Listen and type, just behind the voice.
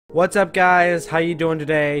What's up, guys? How you doing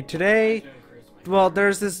today? Well,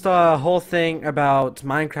 there's this whole thing about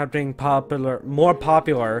Minecraft being more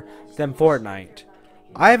popular than Fortnite.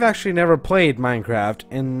 I've actually never played Minecraft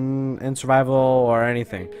in survival or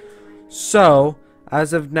anything. So,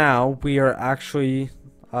 as of now, we are actually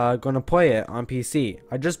going to play it on PC.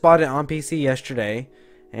 I just bought it on PC yesterday,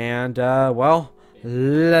 and well,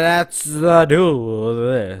 let's do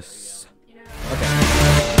this. Okay.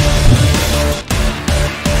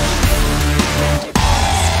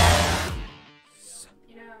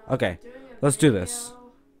 Okay, let's do this.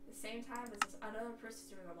 The same time as another person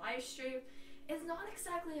doing a live stream is not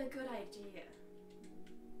exactly a good idea.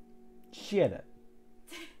 Shit it.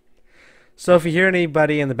 So if you hear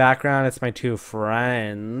anybody in the background, it's my two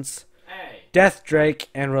friends. Hey. Death Drake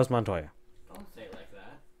and Rose Montoya. Don't say it like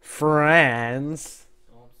that. Friends.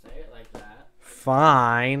 Don't say it like that.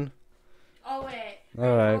 Fine. Oh wait.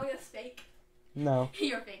 Alright. Are you calling us fake? No.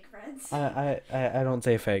 You're fake friends. I don't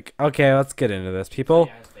say fake. Okay, let's get into this, people.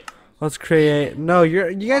 Yeah, it's fake friends. Let's create. No,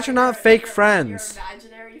 you guys are not fake friends. You're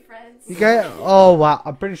imaginary friends. You guys. Oh wow,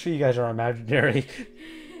 I'm pretty sure you guys are imaginary.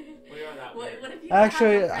 We are that What weird. if you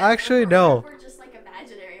Actually, no. We're just like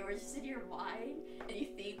imaginary. We're just in your mind, and you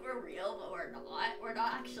think we're real, but we're not. We're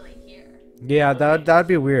not actually here. Yeah, that'd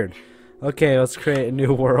be weird. Okay, let's create a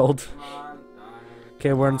new world. Come on,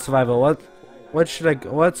 Okay, we're in survival. What should I?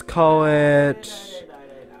 Let's call it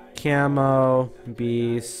Camo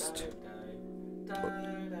Beast.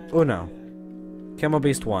 Oh no, Camo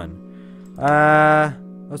Beast 1.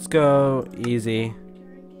 Let's go easy.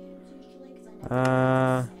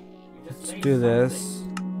 Let's do this.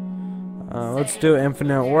 Let's do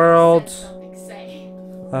Infinite World.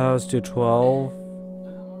 Let's do 12.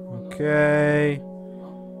 Okay.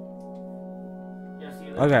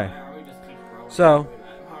 Okay. So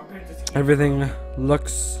everything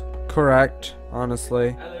looks correct,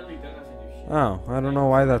 honestly. Oh, I don't know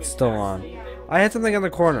why that's still on. I had something in the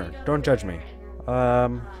corner. Don't judge me.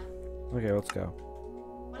 Okay, let's go.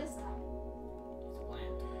 What is that?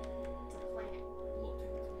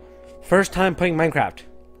 First time playing Minecraft.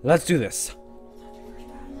 Let's do this.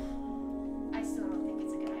 I still don't think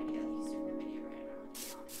it's a good idea that he's doing a video right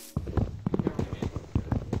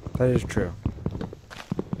now. That is true.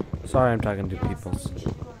 Sorry, I'm talking to people. He's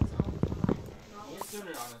doing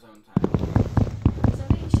it on his own time.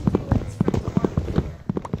 Something you should do with his friends on here.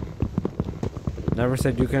 Never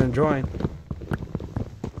said you couldn't join.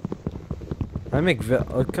 Come on, I make. It's just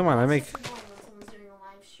annoying when someone's doing a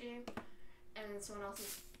live stream and then someone else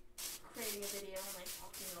is creating a video and like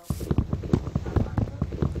talking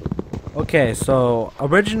about. Okay, so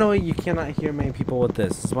originally you cannot hear many people with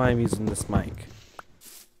this. This is why I'm using this mic.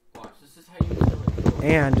 Watch, this is how you do it.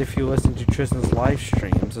 And if you listen to Tristan's live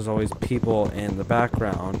streams, there's always people in the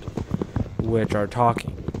background which are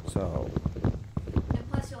talking. So And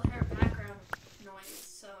plus you'll hear background noise,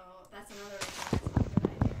 so that's another reason it's not a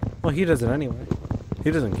good idea. well, he does it anyway. He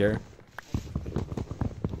doesn't care.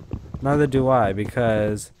 Neither do I,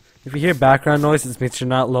 because if you hear background noise, it means you're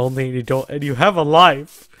not lonely and you have a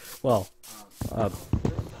life. Well, It's better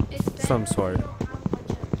some when sort. you don't have a bunch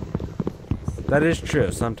of videos. That is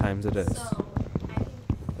true. Sometimes it is. So,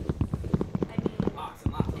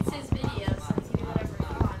 it's his video, so he can do whatever he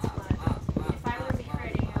wants, but if I were to be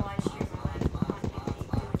creating a live stream, I wouldn't want him to be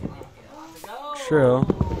doing a video. True.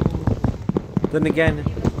 Then again,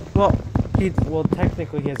 well,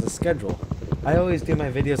 technically he has a schedule. I always do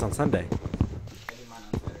my videos on Sunday. I do mine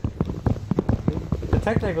on Saturday. But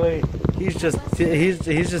technically, he's just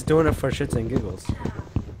doing it for shits and giggles.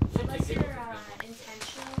 Unless you're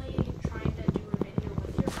intentionally trying to do a video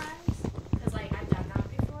with your friends, because like I've done that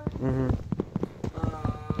before.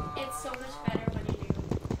 It's so much better when you do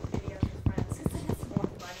videos with friends, because then it's more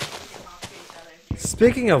fun and you can talk to each other.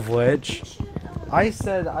 Speaking of which, You should, I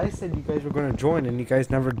said you guys were going to join, and you guys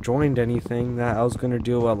never joined anything that I was going to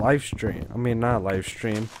do a live stream. I mean, not a live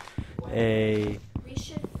stream, a. we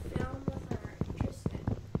should film with our Tristan.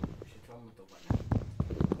 We should film with the what?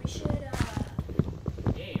 We should,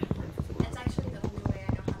 Yeah. that's actually the only way I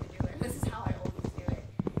know how to do it. This is how I always do it.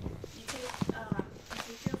 You take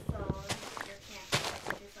your phone, your camera,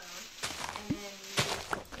 like your phone, and then you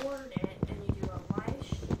record it, and you do a live,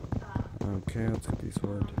 Okay, let's get these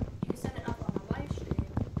wood. you set it up on a live stream,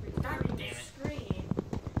 recording the screen,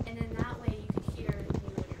 and then that way you can hear you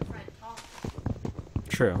and your friend talk.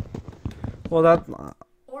 True. Well, that.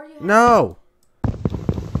 Or you have No! so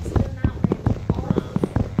then that way all of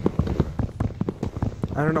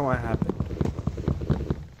I don't know what happened.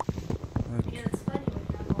 because it's funny when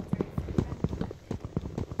you have all three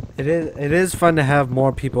of your friends. It is fun to have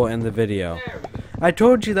more people in the video. There we go. I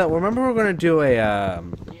told you that. Remember, we're gonna do a Yeah.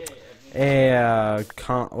 a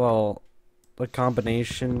the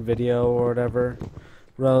combination video or whatever,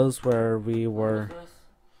 Rose, where we were.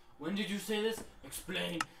 When did you say this?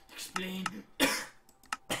 Explain. Explain.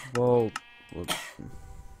 Well, Don't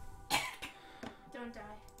die.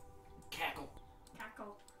 Cackle.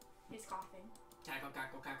 Cackle. He's coughing. Cackle,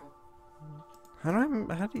 cackle, cackle. how do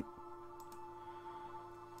you?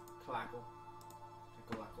 Clackle. Cackle,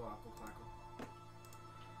 cackle, cackle, cackle.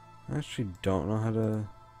 I actually don't know how to.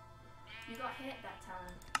 You got hit that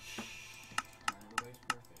time. Not everybody's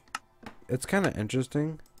perfect. It's kind of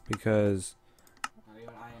interesting because Not even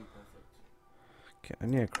I am perfect. okay, I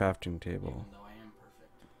need a crafting table. Even though I am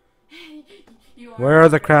perfect. You are Where are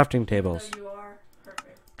the perfect, crafting even tables? though you are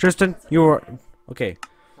perfect. Tristan, That's what you he are said. okay.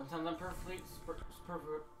 Sometimes I'm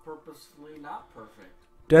purposefully not perfect.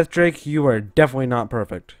 Death Drake, you are definitely not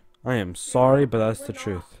perfect. I am sorry, but that's We're the not.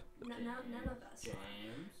 truth. None of us. James.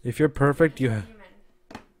 If you're perfect, you. Human.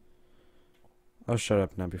 I'll shut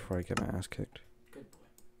up now before I get my ass kicked. Good boy.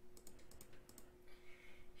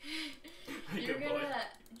 You're Good boy. gonna,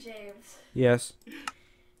 James, Yes.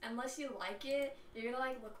 unless you like it, you're gonna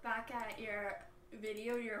like look back at your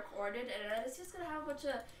video you recorded, and then it's just gonna have a bunch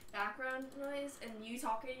of background noise and you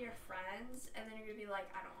talking to your friends, and then you're gonna be like,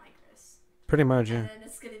 I don't like this. Pretty much, yeah. And then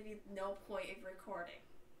it's gonna be no point of recording.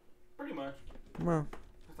 Pretty much. Well,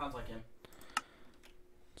 That sounds like him.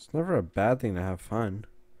 it's never a bad thing to have fun.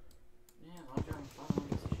 Yeah, as long as you're having fun,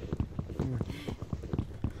 I don't give a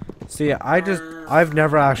shit. See, I've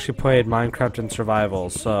never actually played Minecraft in survival,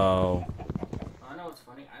 so I know it's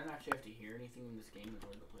funny. I don't actually have to hear anything in this game in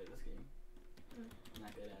order to play this game. I'm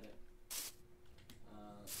not good at it.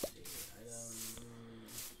 Let's see. Items.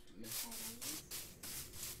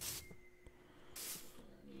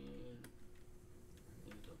 I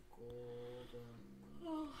need the golden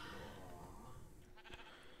claw.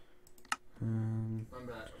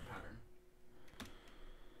 Remember that pattern.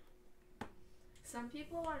 Some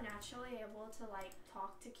people are naturally able to like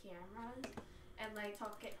talk to cameras and like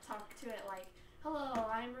talk to it like, hello,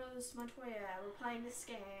 I'm Rose Montoya, we're playing this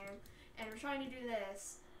game and we're trying to do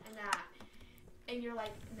this and that, and you're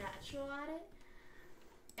like natural at it.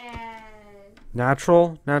 And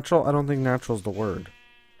natural. I don't think natural's the word.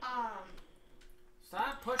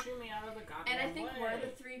 Stop pushing me out of the goddamn and I think way. we're the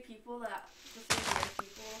three weird people that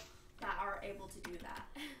are able to do that.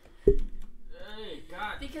 Hey,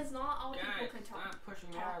 God. Because not all Guys, people can talk stop pushing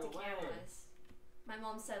me to out of the way. cameras. My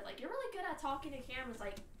mom said, like, you're really good at talking to cameras,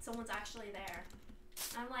 like, someone's actually there.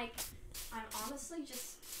 I'm like, I'm honestly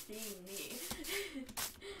just being me.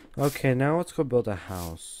 Okay, now let's go build a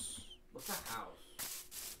house. What's a house?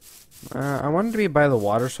 I wanted to be by the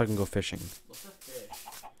water so I can go fishing. What's a fish?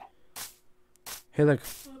 Hey, look.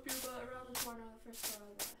 Flip your butt around the corner of the first floor.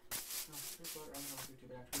 No, fish water, I'm not too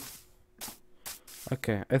bad, actually.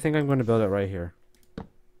 Okay, I think I'm going to build it right here.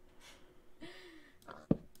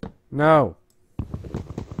 No.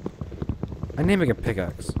 I need to make a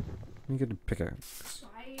pickaxe. Let me get a pickaxe.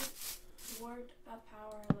 Why word of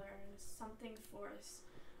power learns something force?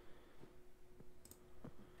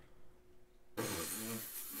 What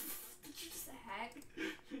the heck?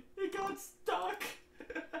 It got stuck.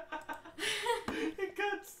 It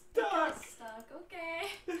got stuck. Got stuck. Okay.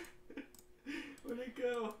 Where'd it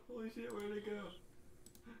go? Holy shit, where'd it go?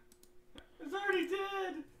 It's already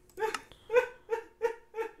dead.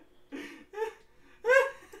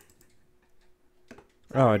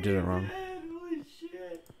 Oh, I did it wrong. Dead. Holy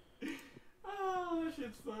shit. Oh, that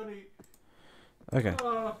shit's funny. Okay.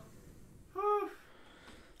 Oh, whew.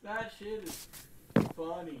 That shit is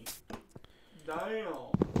funny. Damn.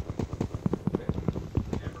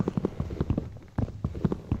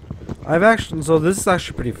 So this is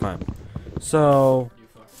actually pretty fun. So, You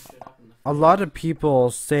fucking shit up in the a lot of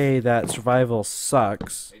people say that survival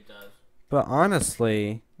sucks, It does. but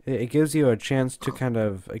honestly, it gives you a chance to kind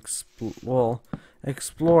of explore. Really,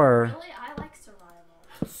 I like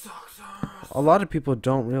survival. Sucks. A lot of people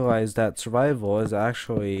don't realize that survival is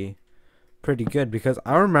actually pretty good, because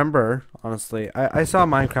I remember, honestly, I saw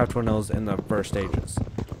Minecraft when it was in the first stages,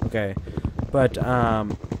 okay, but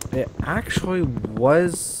it actually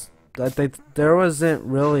was that there wasn't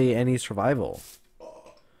really any survival.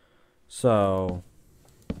 So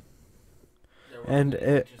There And wasn't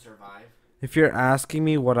anything it- to survive. if you're asking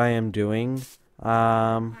me what I am doing,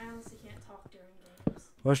 I honestly can't talk during games.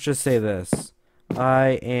 let's just say this: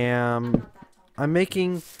 I I'm am not that talkative. I'm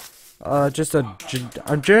making just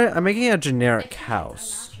I'm making a I generic can't,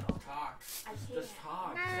 house. I'm natural. Talk. I can't. Just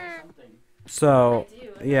talk. Say something. So I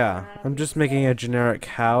do, and yeah, I I'm just making a generic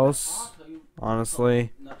house. Talk till you-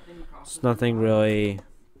 Honestly, Nothing crosses it's nothing your mind. really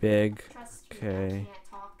big. Trust me, Okay. I can't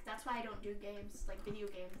talk. That's why I don't do games, like video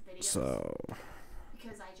games. videos. So.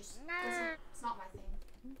 Because it's not my thing.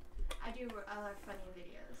 I do other funny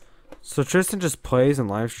videos. So Tristan just plays and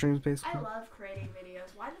live streams basically? I love creating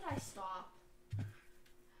videos. Why did I stop?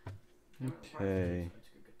 Okay.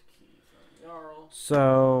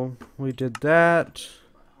 So we did that.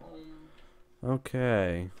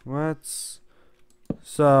 Okay.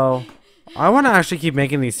 So I want to actually keep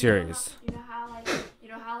making these series. You know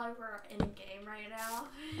how we're in a game right now?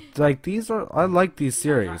 Like I like these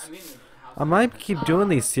series. I might keep doing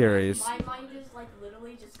these series. My mind is like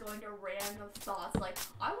literally just going to random thoughts like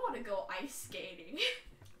I want to go ice skating.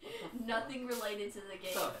 Nothing related to the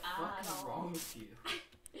game at all. Wrong with you?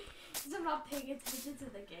 Because I'm not paying attention to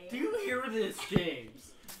the game. Do you hear this,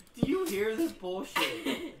 James? Do you hear this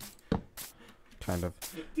bullshit? Kind of.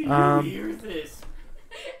 Do you hear this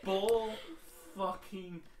bull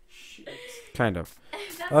fucking shit? Kind of.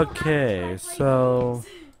 That's what Okay, happens when I play so.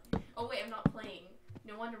 games. Oh wait, I'm not playing.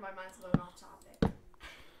 No wonder my mind's going off topic.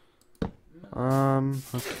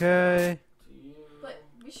 Okay. But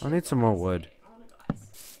we should I need some more wood. I wanna go ice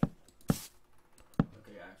skating.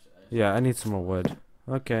 Yeah, I need some more wood.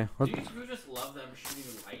 Okay. Do you just love them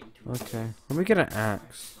shooting light into it? Okay. Let me get an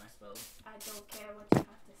axe. I don't care what you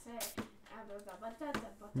have to say.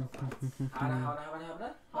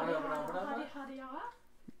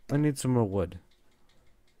 I need some more wood.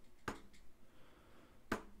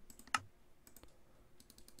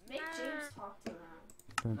 Make James talk to him.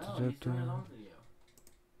 No, he's doing his own video.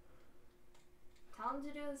 Tell him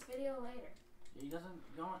to do this video later. He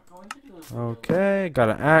doesn't going to do his video. Okay, got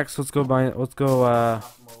an axe. Let's go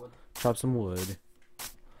chop some wood.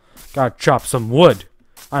 Gotta chop some wood.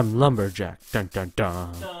 I'm lumberjack. Dun dun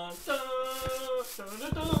dun.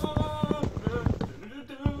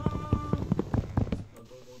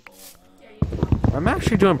 I'm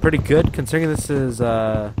actually doing pretty good considering this is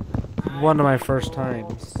one of my first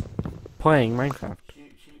times playing Minecraft.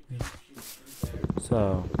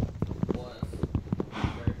 So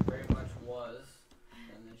Very much was.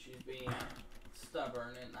 And then she's being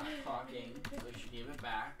stubborn and not talking, so she gave it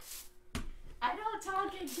back. I don't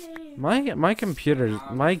talk in games.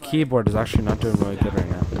 my keyboard is actually not doing really good right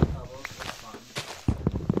now.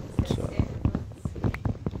 So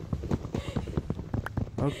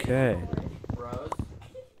okay. Rose,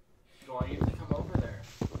 do I need to come over there?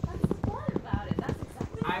 That's the fun about it. That's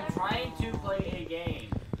exactly what I'm trying to play a game.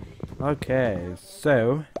 Okay,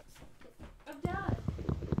 so I'm done.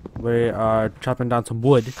 we are chopping down some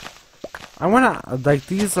wood. I wanna like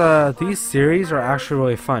these series are actually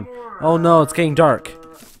really fun. Oh no, it's getting dark. It's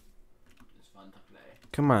fun to play.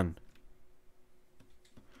 Come on.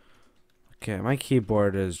 Okay, my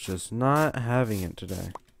keyboard is just not having it today.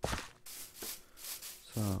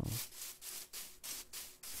 So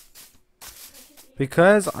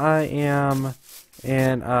because I am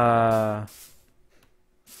in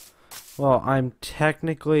well, I'm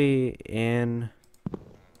technically in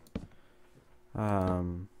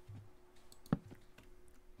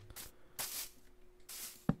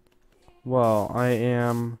well, I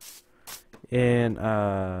am in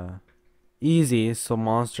easy, so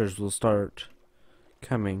monsters will start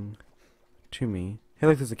coming to me. Hey,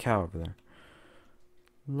 look, there's a cow over there.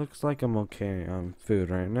 Looks like I'm okay on food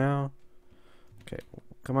right now. Okay,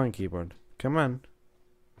 come on, keyboard. Come on.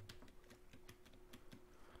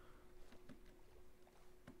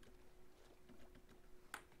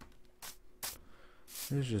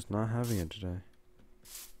 It's just not having it today.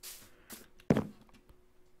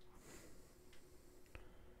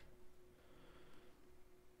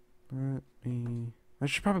 I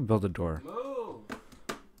should probably build a door. Move.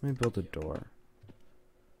 Let me build a door.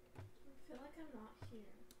 I feel like I'm not here.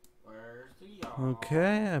 Where's the y'all?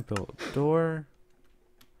 Okay, I built a door.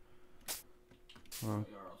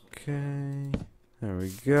 Okay. There we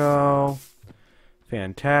go.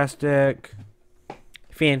 Fantastic.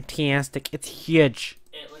 Fantastic. It's huge.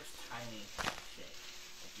 It looks tiny.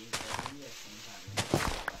 Shit.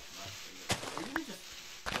 Are you just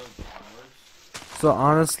go downwards? So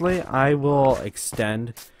honestly, I will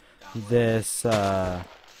extend this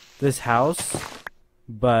this house,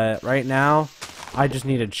 but right now I just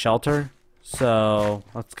needed shelter, so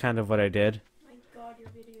that's kind of what I did. My god, your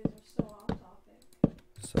videos are so off topic.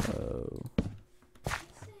 So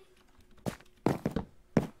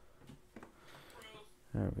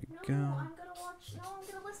there we go. I'm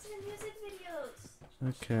gonna listen to music videos.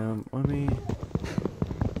 Okay, let me.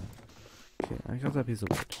 Okay, I got that piece of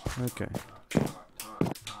wood. Okay.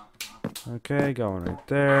 Okay, going right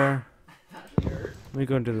there. Let me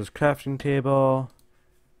go into this crafting table.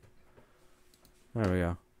 There we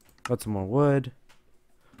go. Got some more wood.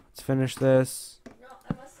 Let's finish this. No,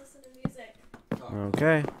 I must listen to music.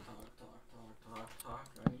 Okay. Talk.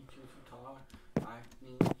 I need you to talk. I need you to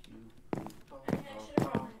talk.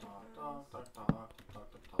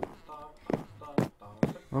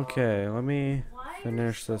 Okay, let me Why are you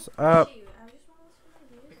finish so this up. pushy? I just want to listen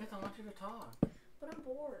to you. Because I want you to talk. But I'm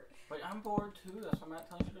bored. But I'm bored too. That's why I'm not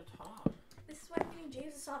telling you to talk. This is why me and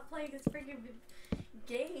James stop playing this freaking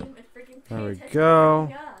game and freaking pay There we attention go.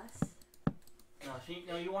 to us.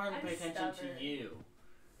 No, you want him to I'm pay attention stubborn. to you,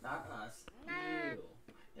 not us. You.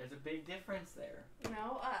 There's a big difference there.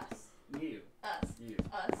 No, us. You. Us. You.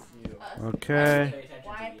 Us. You. Us. Okay. Pay attention to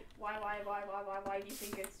Why? you. Why do you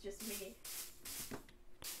think it's just me?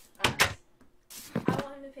 Us. I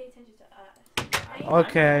want him to pay attention to us.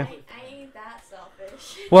 Okay. I ain't that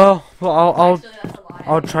selfish. Well, I'll Actually, that's a lie.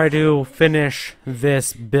 I'll try to finish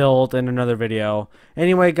this build in another video.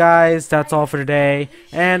 Anyway, guys, that's all for today,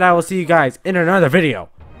 and I will see you guys in another video.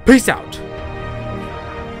 Peace out.